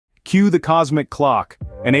Cue the cosmic clock.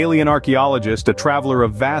 An alien archaeologist, a traveler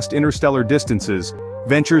of vast interstellar distances,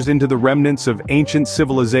 ventures into the remnants of ancient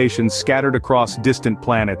civilizations scattered across distant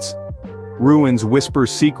planets. Ruins whisper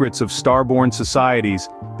secrets of starborn societies,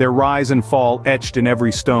 their rise and fall etched in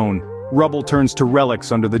every stone. Rubble turns to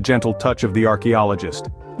relics under the gentle touch of the archaeologist.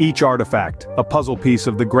 Each artifact, a puzzle piece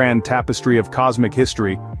of the grand tapestry of cosmic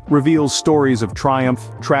history, reveals stories of triumph,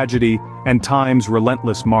 tragedy, and time's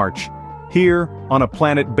relentless march. Here, on a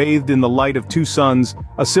planet bathed in the light of two suns,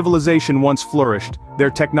 a civilization once flourished, their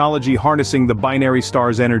technology harnessing the binary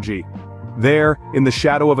star's energy. There, in the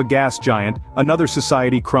shadow of a gas giant, another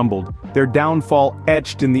society crumbled, their downfall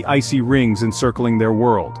etched in the icy rings encircling their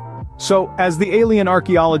world. So, as the alien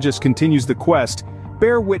archaeologist continues the quest,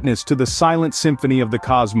 bear witness to the silent symphony of the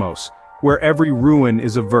cosmos, where every ruin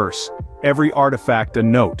is a verse, every artifact a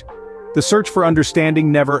note. The search for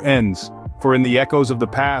understanding never ends, for in the echoes of the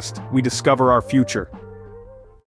past, we discover our future.